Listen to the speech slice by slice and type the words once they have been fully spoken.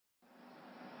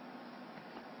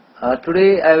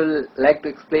Today I will like to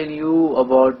explain you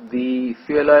about the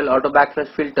fuel oil auto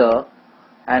backflush filter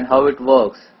and how it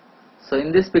works. So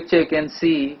in this picture you can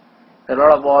see a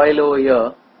lot of oil over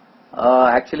here.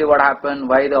 Actually what happened,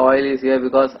 why the oil is here,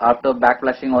 because after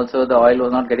backflushing also the oil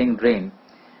was not getting drained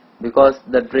because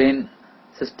the drain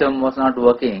system was not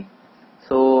working.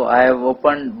 So I have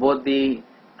opened both the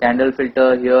candle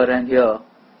filter here and here,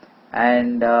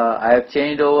 and I have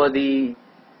changed over the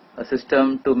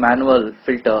system to manual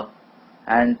filter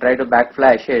and try to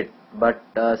backflash it, but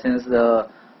since the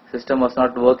system was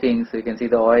not working, so you can see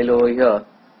the oil over here.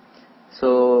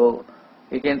 So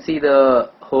you can see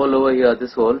the hole over here,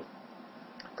 this hole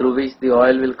through which the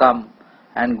oil will come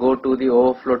and go to the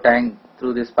overflow tank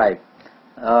through this pipe.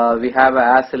 We have a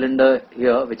air cylinder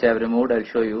here which I have removed. I'll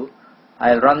show you.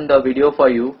 I'll run the video for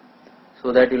you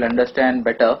so that you'll understand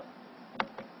better.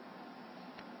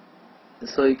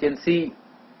 So you can see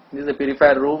this is a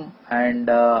purifier room, and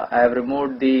I have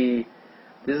removed this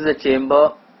is a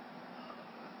chamber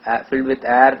filled with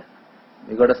air.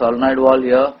 We got a solenoid valve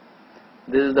here.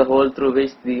 This is the hole through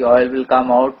which the oil will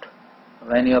come out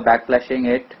when you are backflushing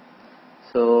it.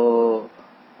 So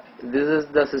this is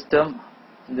the system.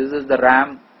 This is the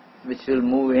ram which will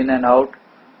move in and out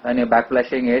when you are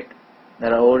backflushing it.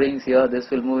 There are O-rings here. This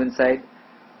will move inside,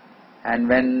 and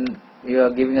when you are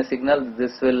giving a signal,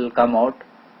 this will come out.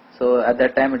 So at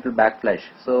that time it will backflush.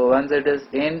 So once it is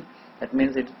in, that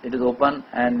means it is open,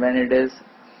 and when it is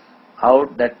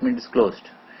out, that means it's closed.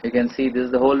 You can see this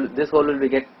is the hole. This hole will be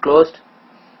get closed,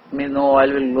 means no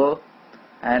oil will go,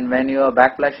 and when you are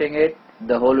backflushing it,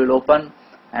 the hole will open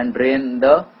and drain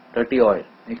the dirty oil.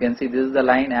 You can see this is the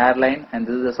line, air line, and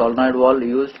this is the solenoid valve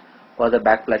used for the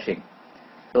backflushing.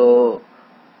 So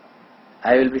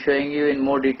I will be showing you in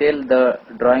more detail the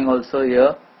drawing also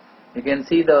here. You can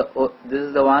see this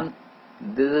is the one.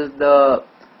 This is the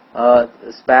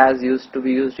spars used to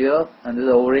be used here, and this is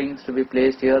the O-rings to be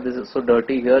placed here. This is so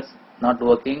dirty here, it's not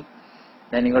working.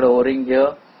 Then you got a O-ring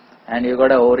here, and you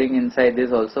got a O-ring inside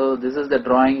this also. This is the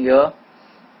drawing here.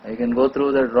 You can go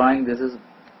through the drawing. This is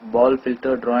Boll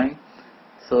filter drawing,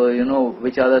 so you know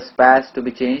which are the spars to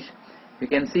be changed. You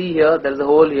can see here there is a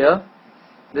hole here.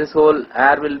 This hole,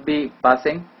 air will be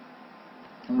passing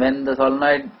when the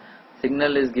solenoid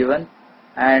signal is given,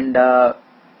 and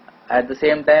at the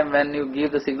same time when you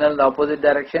give the signal the opposite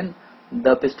direction,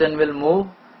 the piston will move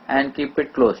and keep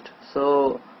it closed.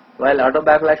 So while auto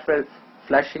backflush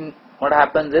flushing, what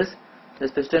happens is this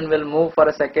piston will move for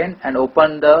a second and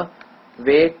open the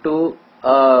way to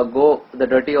go the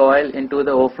dirty oil into the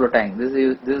overflow tank. This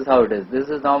is how it is. This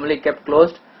is normally kept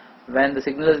closed. When the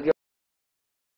signal is given,